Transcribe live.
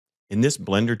In this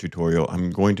Blender tutorial,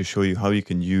 I'm going to show you how you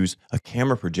can use a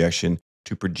camera projection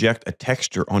to project a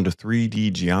texture onto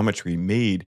 3D geometry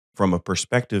made from a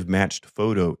perspective matched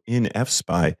photo in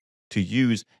F-Spy to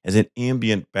use as an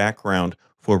ambient background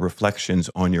for reflections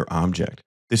on your object.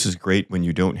 This is great when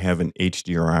you don't have an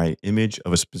HDRI image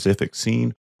of a specific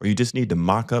scene, or you just need to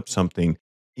mock up something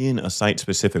in a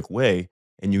site-specific way,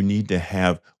 and you need to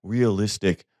have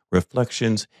realistic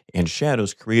reflections and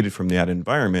shadows created from that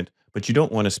environment, but you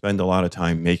don't want to spend a lot of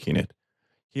time making it.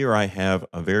 Here I have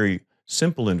a very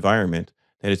simple environment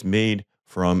that is made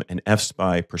from an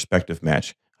F-Spy perspective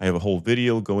match. I have a whole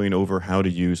video going over how to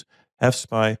use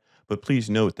F-Spy, but please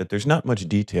note that there's not much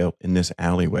detail in this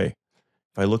alleyway.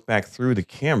 If I look back through the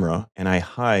camera and I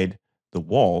hide the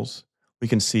walls, we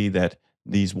can see that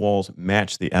these walls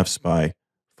match the F-Spy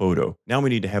photo. Now we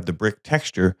need to have the brick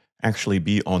texture actually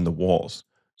be on the walls.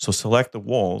 So select the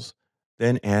walls,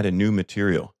 then add a new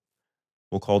material.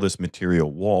 We'll call this material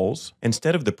walls.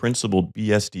 Instead of the principled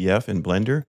BSDF in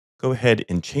Blender, go ahead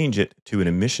and change it to an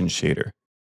emission shader.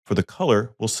 For the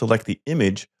color, we'll select the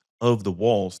image of the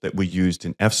walls that we used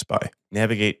in F-Spy.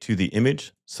 Navigate to the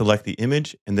image, select the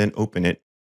image, and then open it.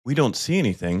 We don't see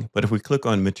anything, but if we click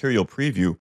on Material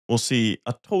Preview, we'll see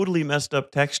a totally messed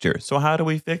up texture. So how do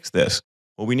we fix this?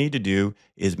 What we need to do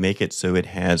is make it so it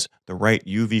has the right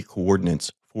UV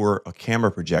coordinates for a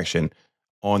camera projection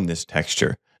on this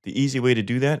texture. The easy way to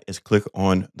do that is click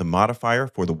on the modifier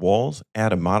for the walls,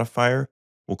 add a modifier.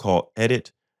 We'll call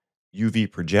Edit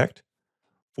UV Project.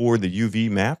 For the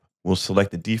UV map, we'll select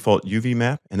the default UV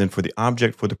map, and then for the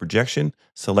object for the projection,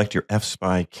 select your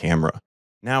F-Spy camera.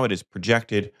 Now it is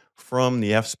projected from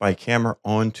the F-Spy camera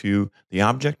onto the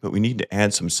object, but we need to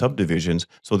add some subdivisions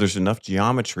so there's enough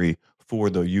geometry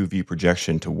for the UV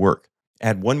projection to work.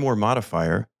 Add one more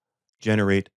modifier,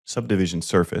 Generate Subdivision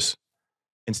Surface.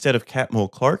 Instead of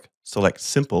Catmull-Clark, select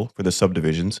Simple for the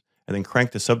subdivisions, and then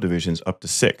crank the subdivisions up to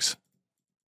 6.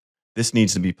 This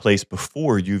needs to be placed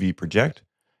before UV Project.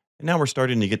 And now we're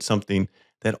starting to get something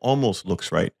that almost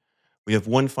looks right. We have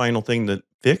one final thing to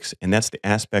fix, and that's the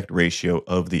aspect ratio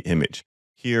of the image.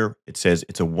 Here it says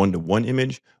it's a 1:1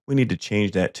 image. We need to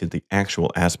change that to the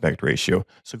actual aspect ratio.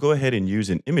 So go ahead and use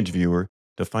an image viewer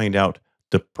to find out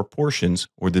the proportions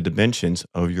or the dimensions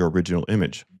of your original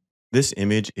image. This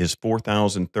image is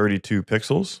 4,032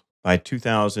 pixels by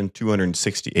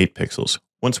 2,268 pixels.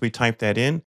 Once we type that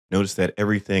in, notice that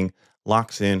everything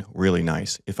locks in really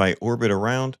nice. If I orbit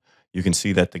around, you can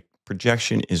see that the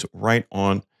projection is right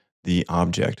on the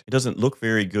object. It doesn't look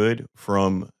very good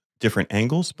from different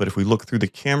angles, but if we look through the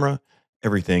camera,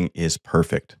 everything is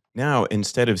perfect. Now,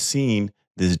 instead of seeing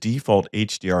this default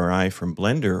HDRI from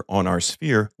Blender on our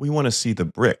sphere, we want to see the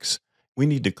bricks. We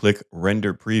need to click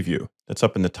Render Preview. That's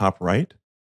up in the top right.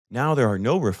 Now there are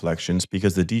no reflections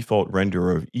because the default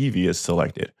renderer of Eevee is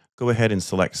selected. Go ahead and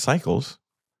select Cycles.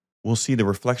 We'll see the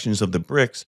reflections of the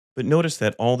bricks, but notice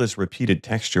that all this repeated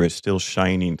texture is still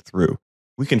shining through.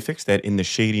 We can fix that in the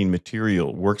Shading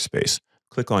Material workspace.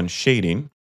 Click on Shading.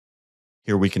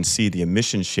 Here we can see the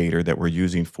emission shader that we're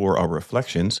using for our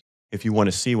reflections. If you want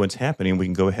to see what's happening, we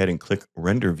can go ahead and click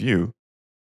Render View.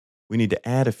 We need to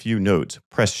add a few nodes.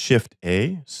 Press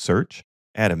Shift-A, Search,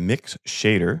 add a Mix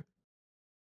Shader.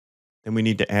 Then we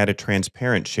need to add a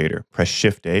Transparent shader. Press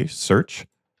Shift-A, Search,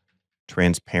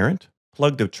 Transparent.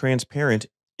 Plug the Transparent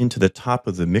into the top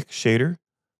of the Mix shader.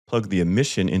 Plug the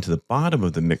Emission into the bottom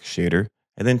of the Mix shader.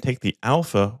 And then take the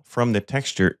Alpha from the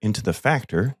texture into the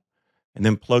Factor. And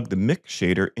then plug the Mix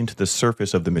shader into the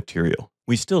surface of the material.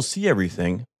 We still see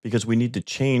everything because we need to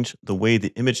change the way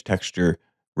the image texture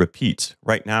repeats.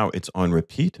 Right now it's on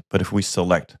repeat, but if we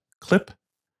select Clip,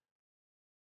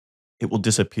 it will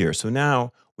disappear. So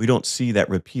now we don't see that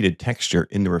repeated texture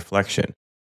in the reflection,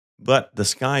 but the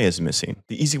sky is missing.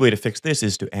 The easy way to fix this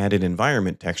is to add an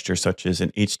environment texture such as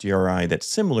an HDRI that's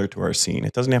similar to our scene.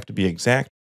 It doesn't have to be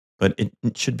exact, but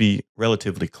it should be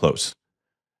relatively close.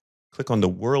 Click on the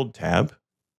World tab,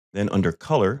 then under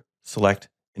Color, select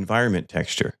Environment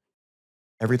Texture.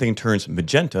 Everything turns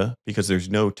magenta because there's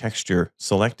no texture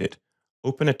selected.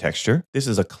 Open a texture. This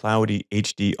is a cloudy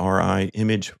HDRI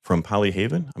image from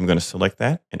Polyhaven. I'm going to select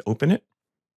that and open it.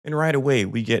 And right away,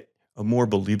 we get a more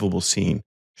believable scene.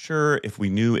 Sure, if we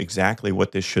knew exactly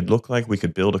what this should look like, we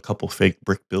could build a couple fake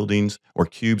brick buildings or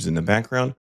cubes in the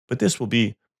background, but this will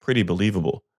be pretty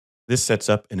believable. This sets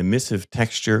up an emissive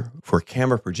texture for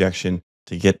camera projection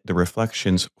to get the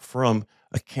reflections from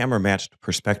a camera-matched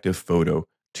perspective photo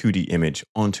 2D image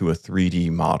onto a 3D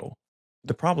model.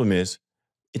 The problem is,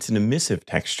 it's an emissive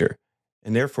texture,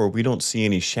 and therefore we don't see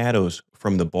any shadows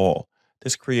from the ball.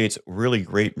 This creates really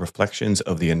great reflections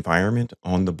of the environment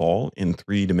on the ball in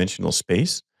three-dimensional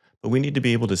space, but we need to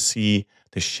be able to see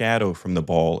the shadow from the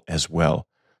ball as well.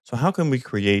 So how can we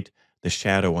create the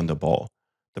shadow on the ball?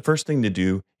 The first thing to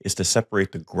do is to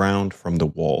separate the ground from the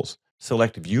walls.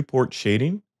 Select viewport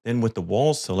shading, then with the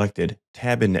walls selected,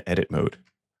 tab into edit mode.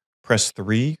 Press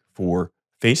 3 for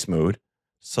face mode.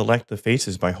 Select the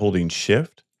faces by holding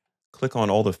shift. Click on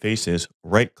all the faces,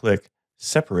 right click,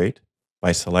 separate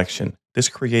by selection. This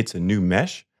creates a new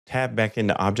mesh. Tab back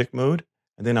into object mode,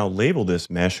 and then I'll label this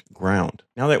mesh ground.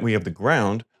 Now that we have the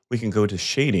ground, we can go to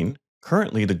shading.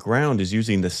 Currently, the ground is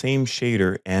using the same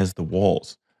shader as the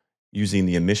walls, using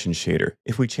the emission shader.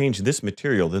 If we change this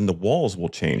material, then the walls will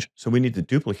change. So we need to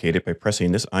duplicate it by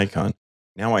pressing this icon.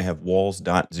 Now I have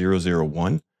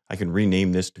walls.001. I can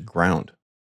rename this to ground.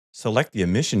 Select the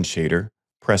emission shader,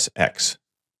 press X.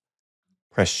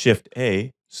 Press Shift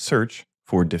A, search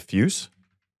for diffuse.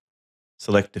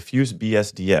 Select diffuse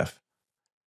BSDF.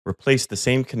 Replace the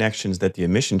same connections that the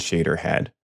emission shader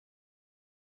had.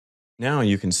 Now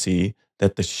you can see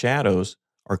that the shadows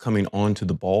are coming onto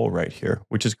the ball right here,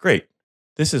 which is great.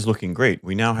 This is looking great.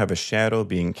 We now have a shadow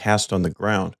being cast on the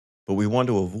ground, but we want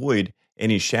to avoid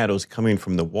any shadows coming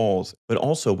from the walls, but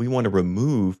also we want to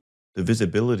remove the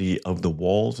visibility of the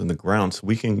walls and the ground so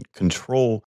we can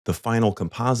control the final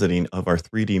compositing of our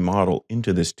 3D model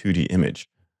into this 2D image.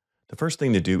 The first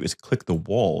thing to do is click the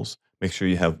walls. Make sure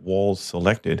you have walls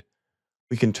selected.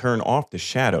 We can turn off the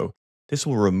shadow. This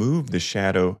will remove the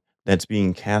shadow that's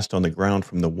being cast on the ground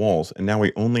from the walls, and now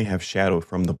we only have shadow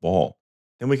from the ball.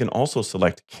 Then we can also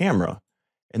select camera,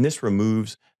 and this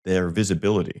removes their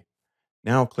visibility.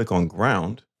 Now click on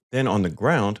ground. Then on the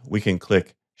ground, we can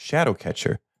click shadow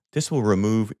catcher. This will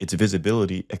remove its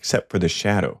visibility except for the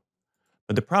shadow.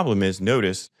 But the problem is,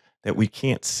 notice that we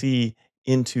can't see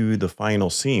into the final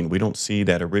scene. We don't see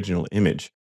that original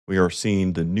image. We are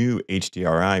seeing the new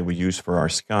HDRI we use for our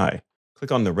sky.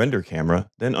 Click on the render camera,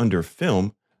 then under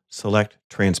film, select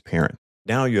transparent.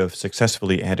 Now you have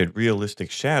successfully added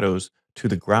realistic shadows to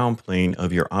the ground plane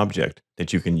of your object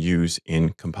that you can use in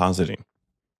compositing.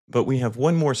 But we have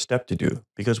one more step to do,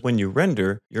 because when you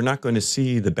render, you're not going to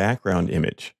see the background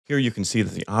image. Here you can see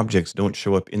that the objects don't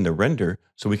show up in the render,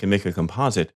 so we can make a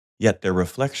composite, yet their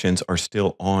reflections are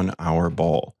still on our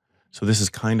ball. So this is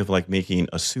kind of like making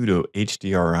a pseudo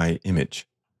HDRI image.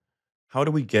 How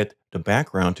do we get the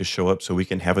background to show up so we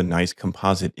can have a nice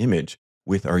composite image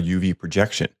with our UV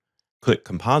projection? Click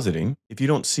Compositing. If you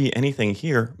don't see anything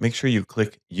here, make sure you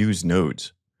click Use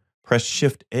Nodes. Press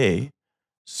Shift A,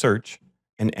 search,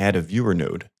 and add a viewer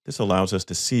node. This allows us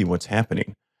to see what's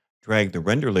happening. Drag the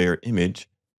render layer image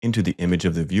into the image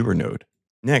of the viewer node.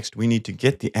 Next, we need to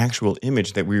get the actual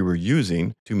image that we were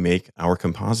using to make our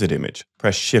composite image.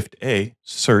 Press Shift A,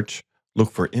 search,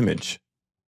 look for image.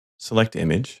 Select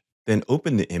image, then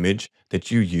open the image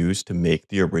that you used to make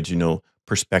the original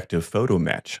perspective photo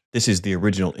match. This is the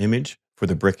original image for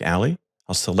the brick alley.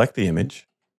 I'll select the image.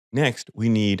 Next, we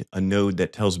need a node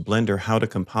that tells Blender how to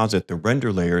composite the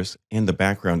render layers and the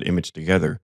background image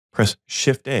together. Press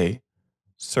Shift A,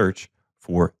 search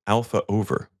for alpha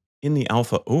over. In the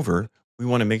alpha over, we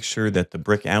want to make sure that the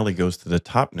brick alley goes to the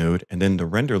top node and then the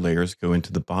render layers go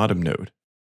into the bottom node.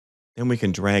 Then we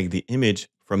can drag the image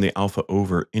from the alpha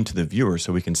over into the viewer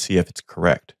so we can see if it's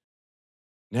correct.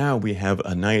 Now we have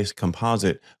a nice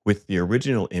composite with the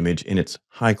original image in its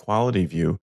high quality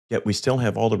view, yet we still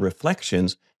have all the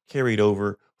reflections carried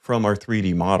over from our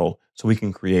 3D model so we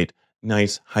can create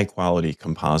nice high quality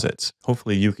composites.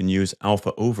 Hopefully you can use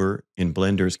alpha over in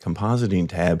Blender's compositing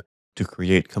tab to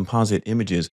create composite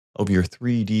images of your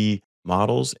 3D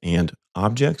models and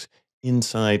objects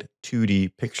inside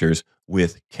 2D pictures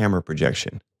with camera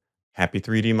projection. Happy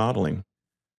 3D modeling.